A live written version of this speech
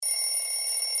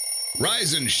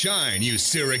Rise and shine, you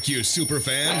Syracuse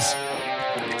superfans.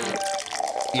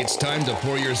 It's time to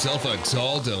pour yourself a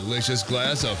tall, delicious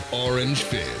glass of Orange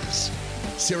Fizz.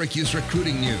 Syracuse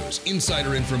recruiting news,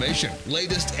 insider information,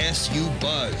 latest SU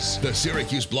buzz. The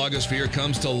Syracuse blogosphere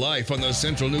comes to life on the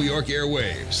Central New York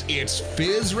airwaves. It's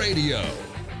Fizz Radio.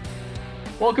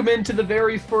 Welcome into the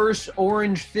very first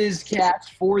Orange Fizz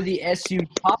Cast for the SU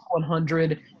Top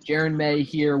 100. Jaron May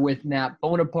here with Matt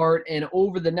Bonaparte. And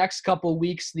over the next couple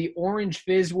weeks, the Orange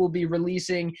Fizz will be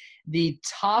releasing the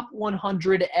top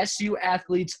 100 SU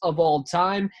athletes of all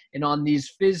time. And on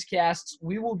these Fizz Casts,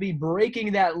 we will be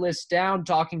breaking that list down,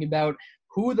 talking about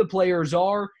who the players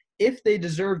are, if they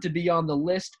deserve to be on the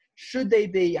list, should they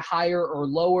be higher or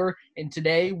lower. And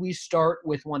today we start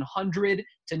with 100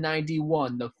 to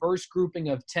 91, the first grouping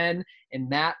of 10. And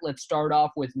Matt, let's start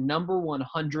off with number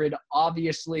 100.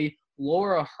 Obviously,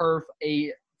 Laura Herff,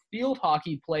 a field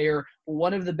hockey player,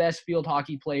 one of the best field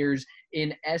hockey players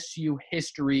in SU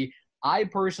history. I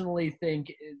personally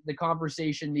think the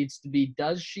conversation needs to be,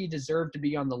 does she deserve to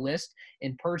be on the list?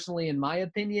 And personally, in my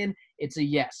opinion, it's a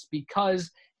yes, because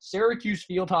Syracuse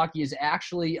field hockey is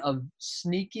actually a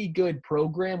sneaky good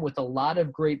program with a lot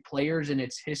of great players in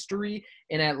its history,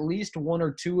 and at least one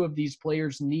or two of these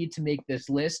players need to make this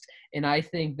list. And I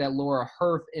think that Laura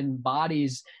Herff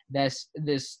embodies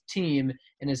this team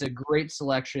and is a great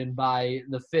selection by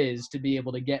the Fizz to be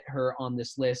able to get her on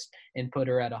this list and put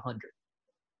her at 100.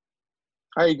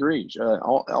 I agree.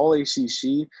 All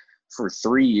ACC for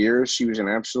 3 years. She was an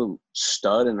absolute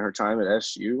stud in her time at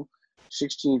SU.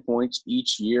 16 points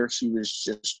each year. She was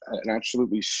just an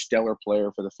absolutely stellar player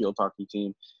for the field hockey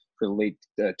team for the late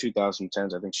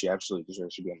 2010s. I think she absolutely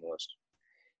deserves to be on the list.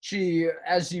 She,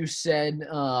 as you said,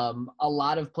 a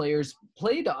lot of players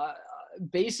played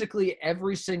basically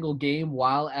every single game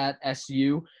while at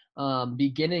SU,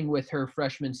 beginning with her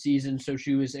freshman season. So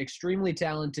she was extremely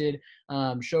talented,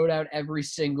 showed out every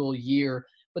single year.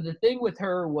 But the thing with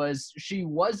her was she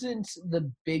wasn't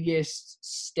the biggest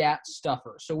stat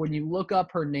stuffer. So when you look up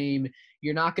her name,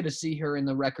 you're not going to see her in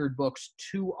the record books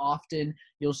too often.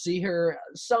 You'll see her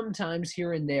sometimes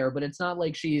here and there, but it's not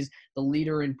like she's the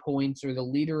leader in points or the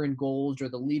leader in goals or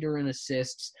the leader in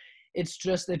assists. It's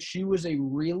just that she was a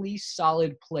really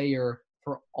solid player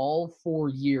for all 4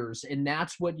 years, and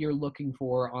that's what you're looking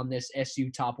for on this SU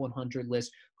Top 100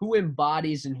 list. Who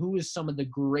embodies and who is some of the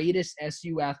greatest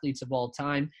SU athletes of all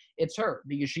time? It's her,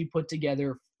 because she put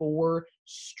together 4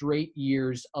 straight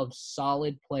years of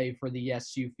solid play for the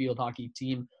SU field hockey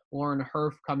team. Lauren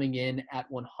Herff coming in at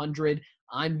 100.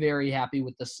 I'm very happy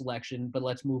with the selection, but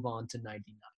let's move on to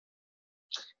 99.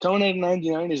 Coming in at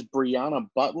 99 is Brianna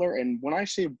Butler. And when I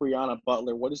say Brianna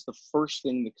Butler, what is the first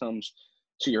thing that comes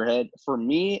to your head? For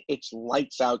me, it's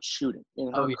lights out shooting.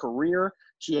 In her career,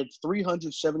 she had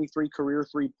 373 career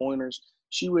three-pointers.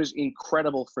 She was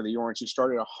incredible for the Orange. She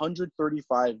started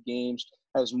 135 games,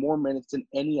 has more minutes than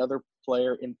any other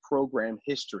player in program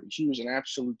history. She was an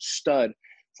absolute stud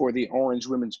for the Orange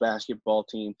women's basketball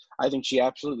team. I think she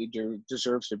absolutely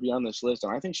deserves to be on this list,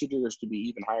 and I think she deserves to be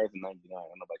even higher than 99. I don't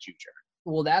know about you, Jared.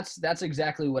 Well, that's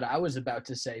exactly what I was about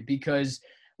to say, because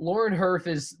Lauren Herff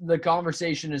is, the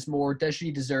conversation is more, does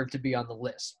she deserve to be on the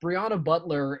list? Brianna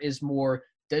Butler is more,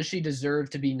 does she deserve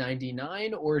to be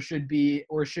 99 or should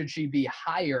she be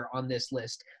higher on this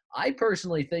list? I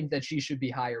personally think that she should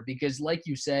be higher because, like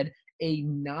you said, a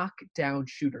knockdown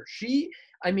shooter.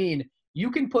 You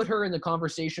can put her in the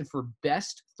conversation for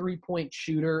best three-point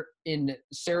shooter in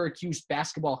Syracuse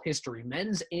basketball history,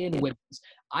 men's and women's.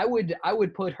 I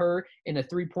would put her in a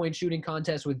three-point shooting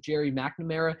contest with Jerry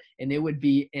McNamara, and it would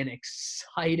be an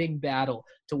exciting battle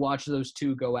to watch those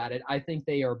two go at it. I think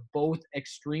they are both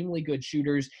extremely good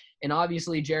shooters, and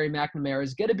obviously Jerry McNamara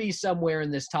is going to be somewhere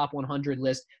in this top 100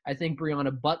 list. I think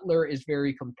Brianna Butler is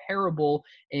very comparable,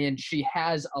 and she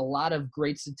has a lot of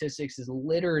great statistics.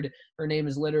 Her name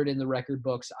is littered in the record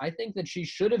books. I think that she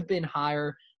should have been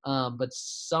higher, but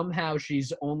somehow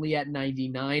she's only at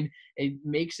 99. It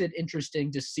makes it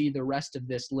interesting to see the rest of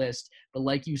this list. But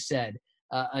like you said,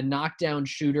 a knockdown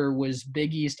shooter, was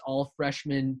Big East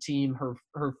all-freshman team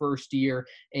her first year,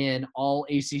 and all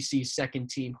ACC second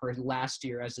team her last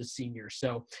year as a senior.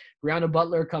 So Brianna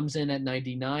Butler comes in at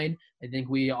 99. I think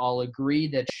we all agree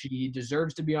that she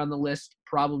deserves to be on the list,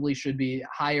 probably should be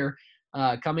higher.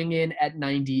 Coming in at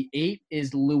 98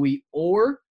 is Louis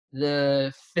Orr,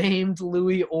 the famed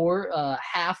Louis Orr,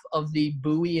 half of the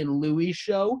Bowie and Louis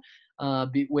show,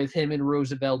 with him and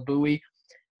Roosevelt Bowie.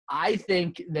 I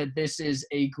think that this is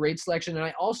a great selection, and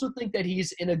I also think that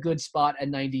he's in a good spot at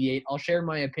 98. I'll share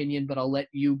my opinion, but I'll let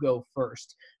you go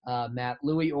first. Matt,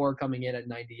 Louis Orr coming in at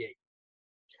 98.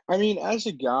 I mean, as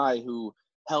a guy who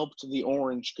helped the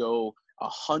Orange go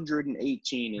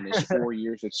 118 in his 4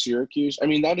 years at Syracuse. I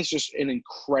mean, that is just an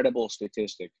incredible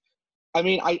statistic. I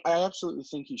mean, I absolutely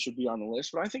think he should be on the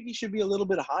list, but I think he should be a little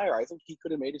bit higher. I think he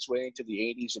could have made his way into the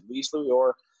 80s at least. Louis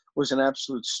Orr was an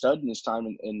absolute stud in his time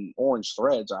in Orange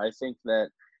Threads. I think that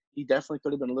he definitely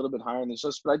could have been a little bit higher on this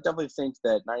list, but I definitely think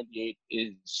that 98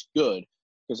 is good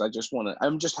because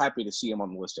I'm just happy to see him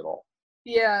on the list at all.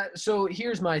 Yeah, so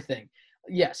here's my thing.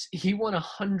 Yes, he won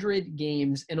 100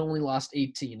 games and only lost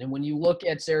 18. And when you look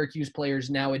at Syracuse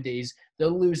players nowadays,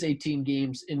 they'll lose 18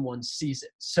 games in one season.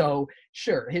 So,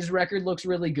 sure, his record looks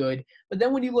really good. But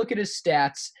then when you look at his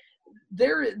stats,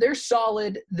 they're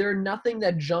solid. They're nothing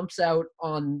that jumps out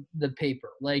on the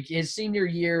paper. Like his senior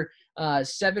year,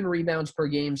 7 rebounds per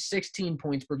game, 16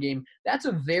 points per game. That's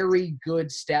a very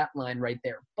good stat line right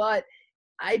there. But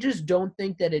I just don't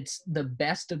think that it's the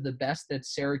best of the best that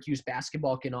Syracuse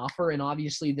basketball can offer. And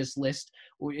obviously this list,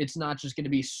 it's not just going to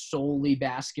be solely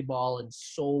basketball and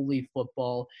solely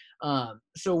football.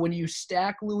 So when you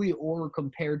stack Louis Orr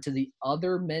compared to the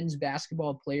other men's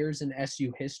basketball players in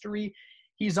SU history,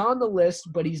 he's on the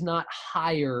list, but he's not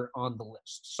higher on the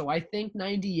list. So I think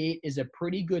 98 is a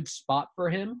pretty good spot for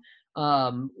him.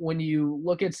 When you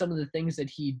look at some of the things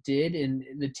that he did and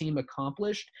the team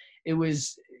accomplished,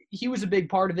 he was a big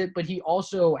part of it, but he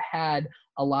also had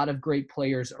a lot of great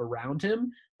players around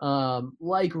him,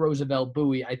 like Roosevelt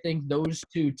Bowie. I think those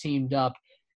two teamed up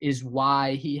is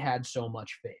why he had so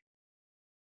much fame.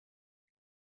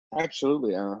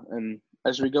 Absolutely. And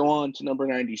as we go on to number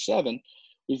 97,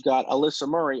 we've got Alyssa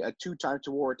Murray, a 2-time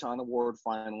Tewaaraton Award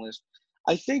finalist.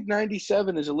 I think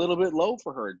 97 is a little bit low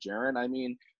for her, Jaron. I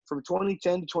mean, from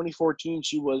 2010 to 2014,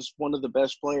 she was one of the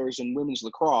best players in women's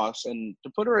lacrosse. And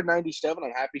to put her at 97,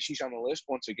 I'm happy she's on the list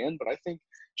once again. But I think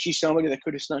she's somebody that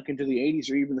could have snuck into the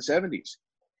 80s or even the 70s.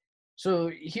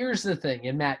 So here's the thing,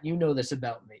 and Matt, you know this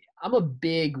about me. I'm a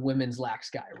big women's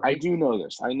lax guy, right? I do know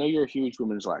this. I know you're a huge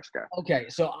women's lax guy. Okay,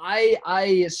 so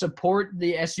I support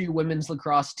the SU women's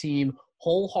lacrosse team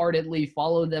wholeheartedly,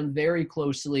 follow them very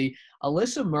closely.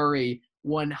 Alyssa Murray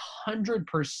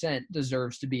 100%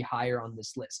 deserves to be higher on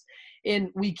this list. And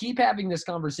we keep having this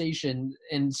conversation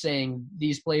and saying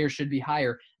these players should be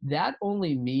higher. That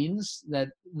only means that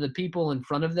the people in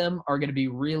front of them are going to be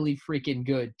really freaking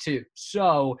good too.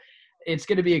 So it's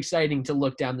going to be exciting to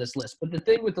look down this list. But the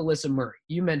thing with Alyssa Murray,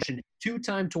 you mentioned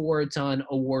 2-time Tewaaraton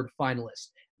Award finalist.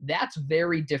 That's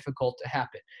very difficult to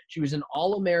happen. She was an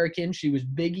All-American. She was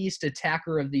Big East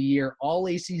Attacker of the Year,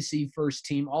 All-ACC first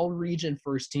team, All-Region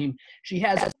first team. She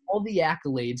has all the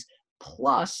accolades.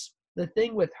 Plus, the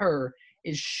thing with her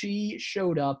is she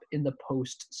showed up in the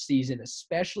postseason,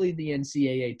 especially the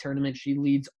NCAA tournament. She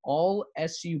leads all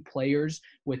SU players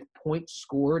with points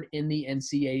scored in the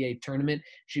NCAA tournament.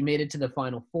 She made it to the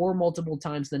Final Four multiple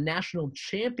times, the national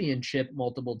championship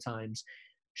multiple times.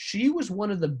 She was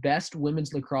one of the best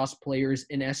women's lacrosse players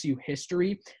in SU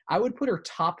history. I would put her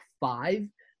top 5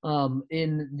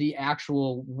 in the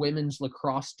actual women's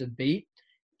lacrosse debate.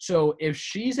 So if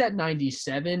she's at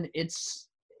 97, it's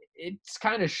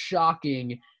kind of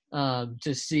shocking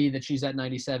to see that she's at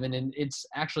 97. And it's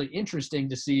actually interesting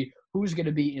to see who's going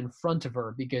to be in front of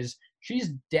her because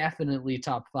she's definitely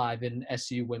top 5 in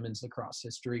SU women's lacrosse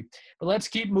history. But let's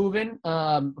keep moving.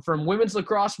 From women's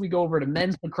lacrosse, we go over to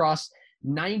men's lacrosse.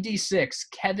 96,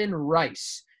 Kevin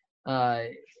Rice,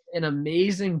 an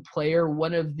amazing player,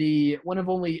 one of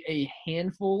only a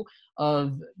handful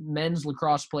of men's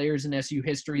lacrosse players in SU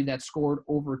history that scored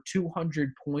over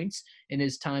 200 points in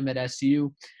his time at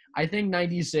SU. I think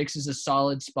 96 is a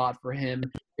solid spot for him.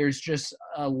 There's just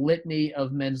a litany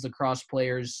of men's lacrosse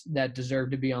players that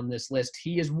deserve to be on this list.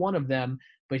 He is one of them,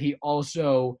 but he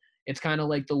also, it's kind of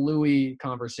like the Louis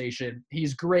conversation.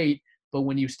 He's great, but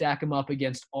when you stack him up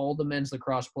against all the men's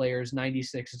lacrosse players,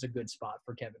 96 is a good spot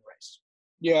for Kevin Rice.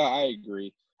 Yeah, I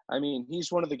agree. I mean,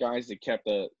 he's one of the guys that kept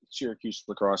the Syracuse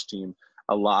lacrosse team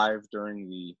alive during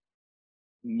the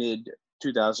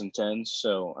mid-2010s.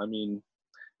 So, I mean,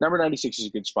 number 96 is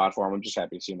a good spot for him. I'm just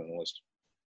happy to see him on the list.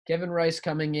 Kevin Rice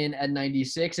coming in at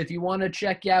 96. If you want to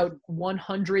check out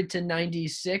 100 to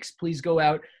 96, please go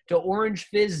out to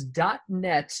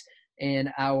orangefizz.net.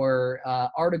 And our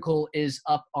article is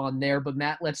up on there. But,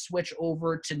 Matt, let's switch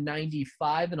over to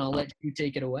 95, and I'll let you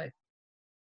take it away.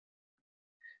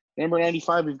 Number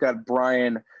 95, we've got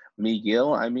Brian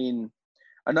McGill. I mean,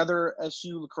 another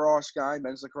SU lacrosse guy,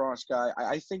 men's lacrosse guy.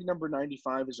 I think number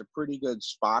 95 is a pretty good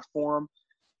spot for him.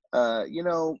 You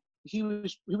know, he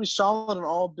was solid, an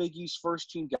all Big East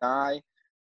first-team guy.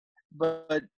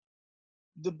 But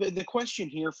the question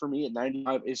here for me at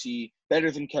 95, is he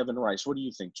better than Kevin Rice? What do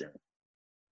you think, Jerry?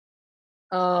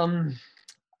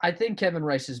 I think Kevin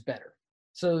Rice is better.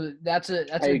 So that's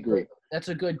I agree. That's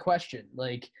a good question.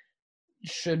 Like,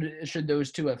 should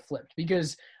those two have flipped?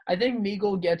 Because I think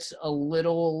Meagle gets a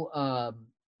little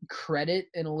credit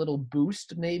and a little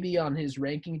boost maybe on his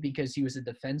ranking because he was a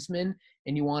defenseman,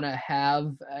 and you want to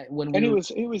have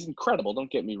he was incredible.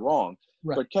 Don't get me wrong,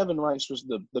 right. But Kevin Rice was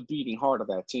the beating heart of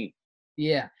that team.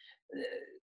 Yeah.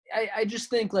 I just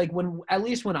think like at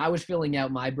least when I was filling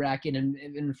out my bracket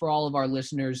and for all of our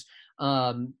listeners,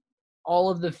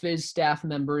 all of the Fizz staff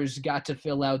members got to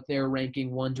fill out their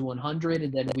ranking 1 to 100,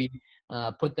 and then we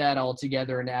put that all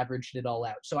together and averaged it all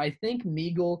out. So I think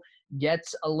Meagle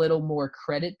gets a little more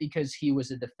credit because he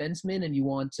was a defenseman, and you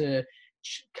want to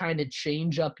kind of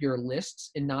change up your lists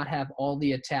and not have all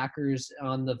the attackers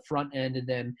on the front end and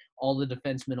then all the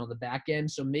defensemen on the back end.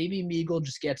 So maybe Meagle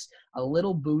just gets a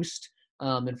little boost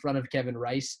in front of Kevin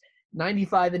Rice.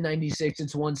 95 and 96,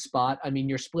 it's one spot. I mean,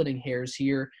 you're splitting hairs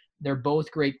here. They're both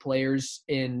great players,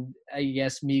 and I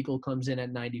guess Meagle comes in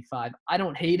at 95. I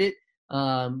don't hate it,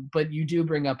 but you do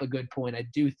bring up a good point. I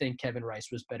do think Kevin Rice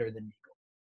was better than Meagle.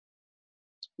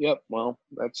 Yep, well,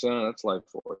 that's life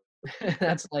for it.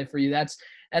 That's life for you. That's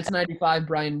 95,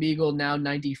 Brian Meagle. Now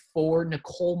 94,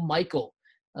 Nicole Michael.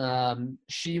 Let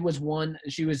me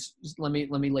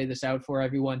lay this out for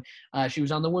everyone. She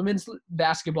was on the women's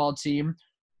basketball team,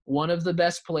 one of the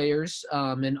best players,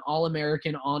 an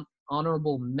All-American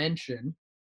honorable mention,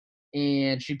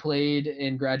 and she played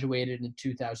and graduated in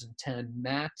 2010.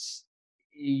 Matt,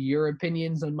 your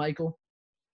opinions on Michael?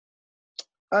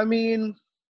 I mean,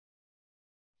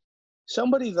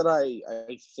 somebody that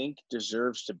I think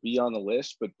deserves to be on the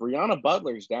list, but Brianna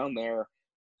Butler's down there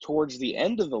towards the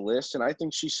end of the list, and I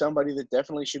think she's somebody that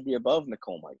definitely should be above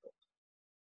Nicole Michael.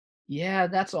 Yeah,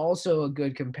 that's also a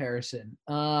good comparison.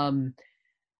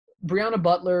 Brianna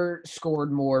Butler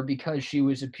scored more because she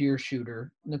was a pure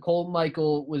shooter. Nicole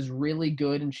Michael was really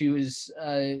good, and she was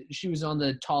on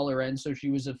the taller end, so she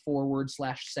was a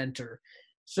forward/center.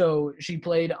 So she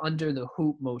played under the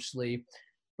hoop mostly.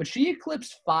 But she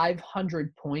eclipsed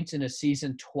 500 points in a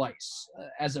season twice,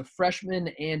 as a freshman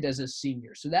and as a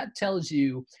senior. So that tells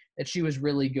you that she was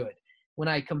really good. When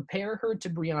I compare her to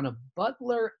Brianna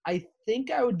Butler, I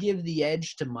think I would give the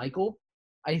edge to Michael.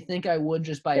 I think I would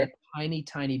just by a tiny,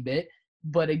 tiny bit.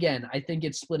 But again, I think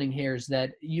it's splitting hairs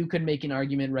that you could make an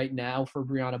argument right now for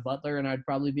Brianna Butler, and I'd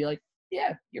probably be like,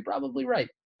 yeah, you're probably right.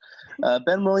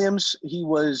 Ben Williams, he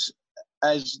was,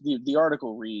 as the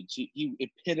article reads, he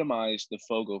epitomized the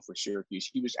Fogo for Syracuse.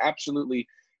 He was absolutely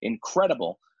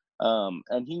incredible.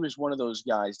 And he was one of those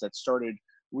guys that started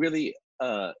really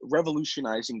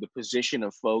revolutionizing the position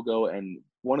of Fogo. And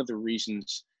one of the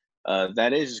reasons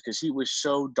that is because he was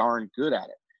so darn good at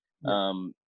it. Yeah.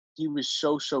 He was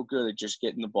so good at just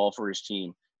getting the ball for his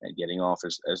team and getting off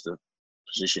as the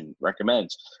position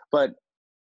recommends. But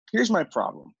here's my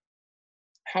problem.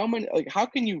 How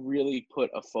can you really put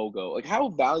a Fogo? Like, how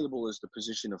valuable is the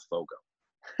position of Fogo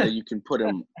that you can put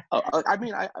him? I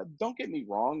mean, I don't get me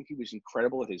wrong. He was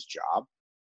incredible at his job,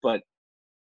 but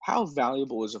how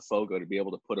valuable is a Fogo to be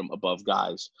able to put him above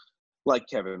guys like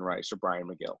Kevin Rice or Brian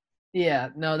McGill? Yeah,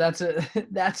 no, that's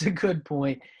a good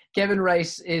point. Kevin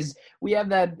Rice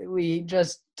we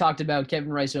just talked about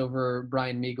Kevin Rice over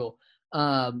Brian Meagle.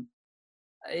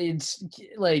 It's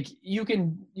like you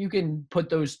can put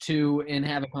those two and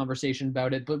have a conversation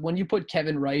about it, but when you put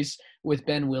Kevin Rice with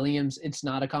Ben Williams, it's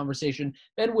not a conversation.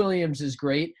 Ben Williams is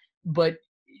great, but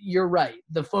you're right.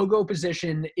 The Fogo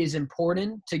position is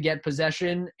important to get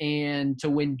possession and to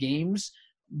win games,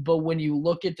 but when you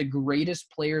look at the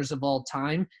greatest players of all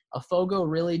time, a Fogo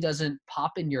really doesn't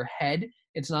pop in your head.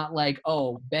 It's not like,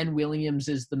 oh, Ben Williams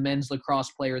is the men's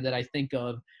lacrosse player that I think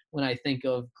of when I think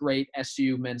of great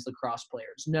SU men's lacrosse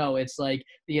players. No, it's like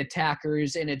the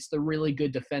attackers, and it's the really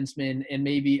good defensemen and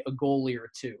maybe a goalie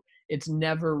or two. It's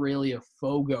never really a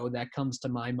Fogo that comes to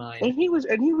my mind. And he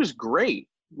was great.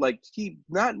 Like, he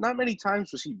not many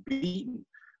times was he beaten,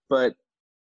 but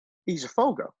he's a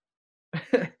Fogo.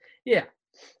 Yeah.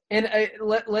 And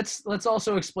let's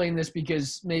also explain this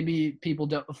because maybe people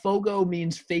don't. Fogo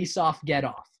means face off, get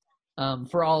off.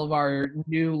 For all of our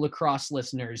new lacrosse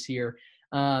listeners here.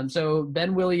 So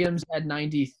Ben Williams at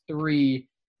 93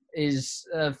 is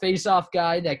a face-off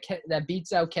guy that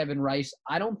beats out Kevin Rice.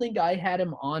 I don't think I had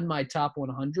him on my top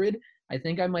 100. I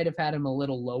think I might have had him a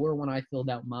little lower when I filled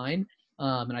out mine.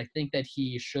 And I think that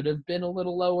he should have been a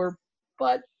little lower,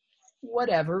 but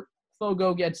whatever.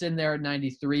 Fogo gets in there at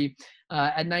 93.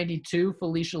 At 92,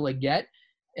 Felicia Leggett.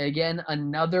 Again,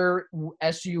 another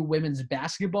SU women's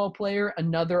basketball player,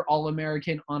 another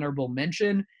All-American honorable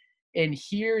mention. And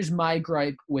here's my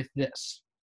gripe with this.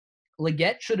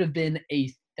 Leggett should have been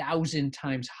a 1,000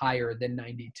 times higher than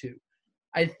 92.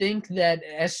 I think that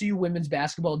SU women's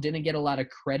basketball didn't get a lot of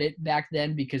credit back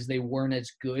then because they weren't as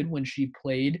good when she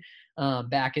played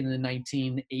back in the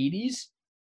 1980s.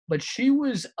 But she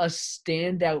was a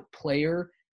standout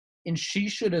player, and she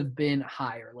should have been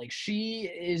higher. Like, she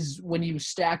is, when you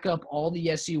stack up all the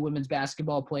SU women's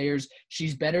basketball players,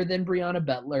 she's better than Brianna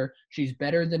Butler. She's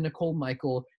better than Nicole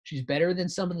Michael. She's better than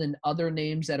some of the other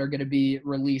names that are going to be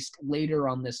released later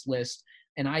on this list.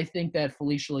 And I think that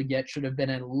Felicia Leggett should have been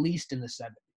at least in the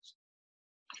 70s.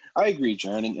 I agree,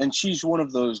 Jaron. And she's one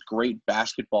of those great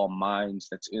basketball minds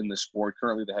that's in the sport,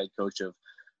 currently the head coach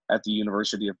at the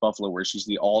University of Buffalo, where she's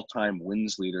the all-time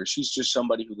wins leader. She's just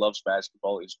somebody who loves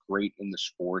basketball, is great in the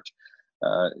sport.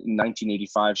 In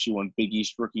 1985, she won Big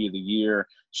East Rookie of the Year.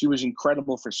 She was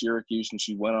incredible for Syracuse, and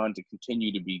she went on to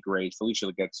continue to be great. Felicia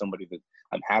Leggett, somebody that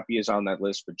I'm happy is on that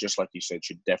list, but just like you said,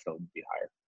 should definitely be higher.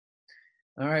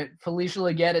 All right, Felicia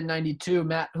Leggett at 92.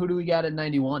 Matt, who do we got at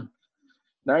 91?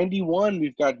 91,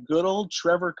 we've got good old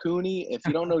Trevor Cooney. If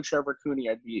you don't know Trevor Cooney,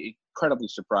 I'd be incredibly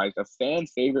surprised. A fan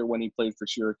favorite when he played for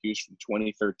Syracuse from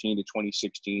 2013 to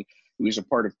 2016. He was a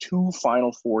part of 2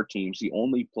 Final Four teams, the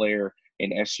only player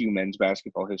in SU men's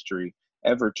basketball history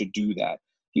ever to do that.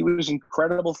 He was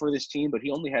incredible for this team, but he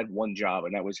only had one job,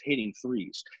 and that was hitting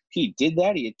threes. He did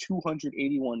that. He had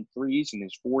 281 threes in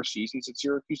his 4 seasons at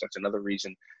Syracuse. That's another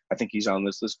reason I think he's on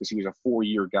this list, because he was a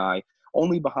 4-year guy,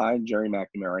 only behind Jerry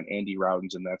McNamara and Andy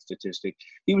Rowdens in that statistic.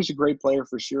 He was a great player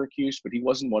for Syracuse, but he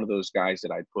wasn't one of those guys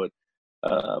that I'd put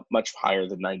much higher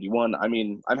than 91. I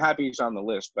mean, I'm happy he's on the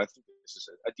list, but I think this is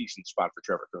a decent spot for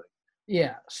Trevor Cooney.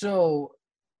 Yeah, so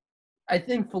I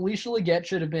think Felicia Leggett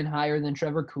should have been higher than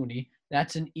Trevor Cooney.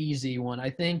 That's an easy one. I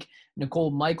think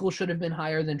Nicole Michael should have been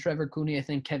higher than Trevor Cooney. I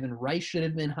think Kevin Rice should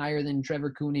have been higher than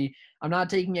Trevor Cooney. I'm not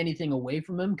taking anything away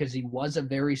from him because he was a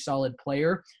very solid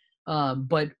player.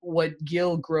 But what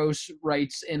Gil Gross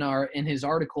writes in his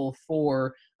article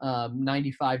for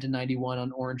 95 to 91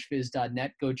 on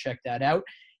orangefizz.net, go check that out.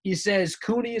 He says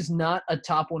Cooney is not a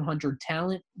top 100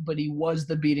 talent, but he was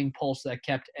the beating pulse that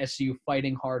kept SU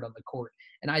fighting hard on the court.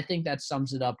 And I think that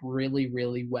sums it up really,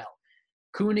 really well.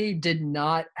 Cooney did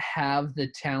not have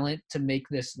the talent to make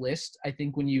this list. I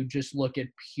think when you just look at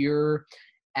pure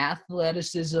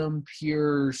athleticism,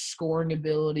 pure scoring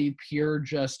ability, pure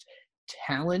just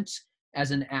talent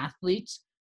as an athlete,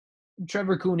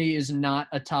 Trevor Cooney is not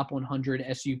a top 100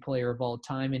 SU player of all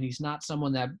time, and he's not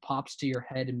someone that pops to your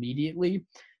head immediately,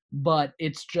 but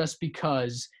it's just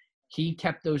because he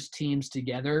kept those teams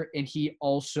together, and he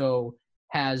also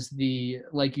has the,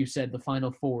 like you said, the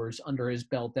Final Fours under his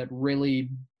belt that really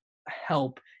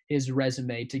help his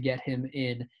resume to get him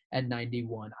in at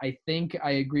 91. I think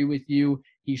I agree with you.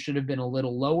 He should have been a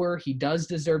little lower. He does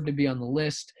deserve to be on the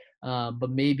list, but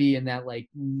maybe in that like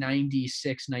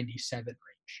 96, 97 range.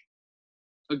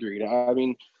 Agreed. I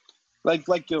mean,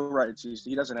 like Gil writes,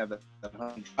 he doesn't have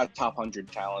a top 100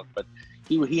 talent, but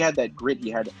he had that grit. He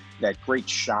had that great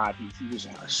shot. He was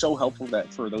so helpful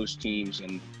for those teams,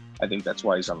 and I think that's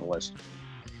why he's on the list.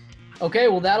 Okay,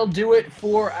 well, that'll do it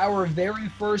for our very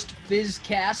first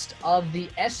Fizzcast of the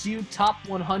SU Top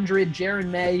 100. Jaron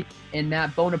May and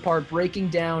Matt Bonaparte breaking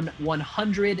down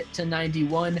 100 to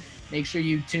 91. Make sure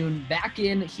you tune back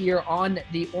in here on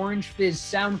the Orange Fizz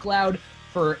SoundCloud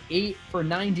for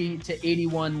 90 to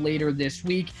 81 later this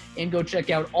week. And go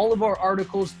check out all of our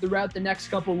articles throughout the next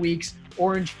couple weeks,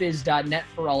 orangefizz.net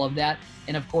for all of that.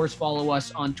 And of course, follow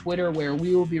us on Twitter, where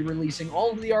we will be releasing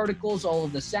all of the articles, all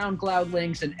of the SoundCloud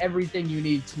links, and everything you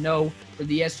need to know for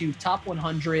the SU Top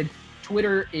 100.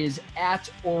 Twitter is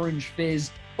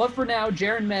 @OrangeFizz. But for now,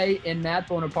 Jaron May and Matt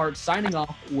Bonaparte signing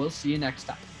off. We'll see you next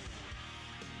time.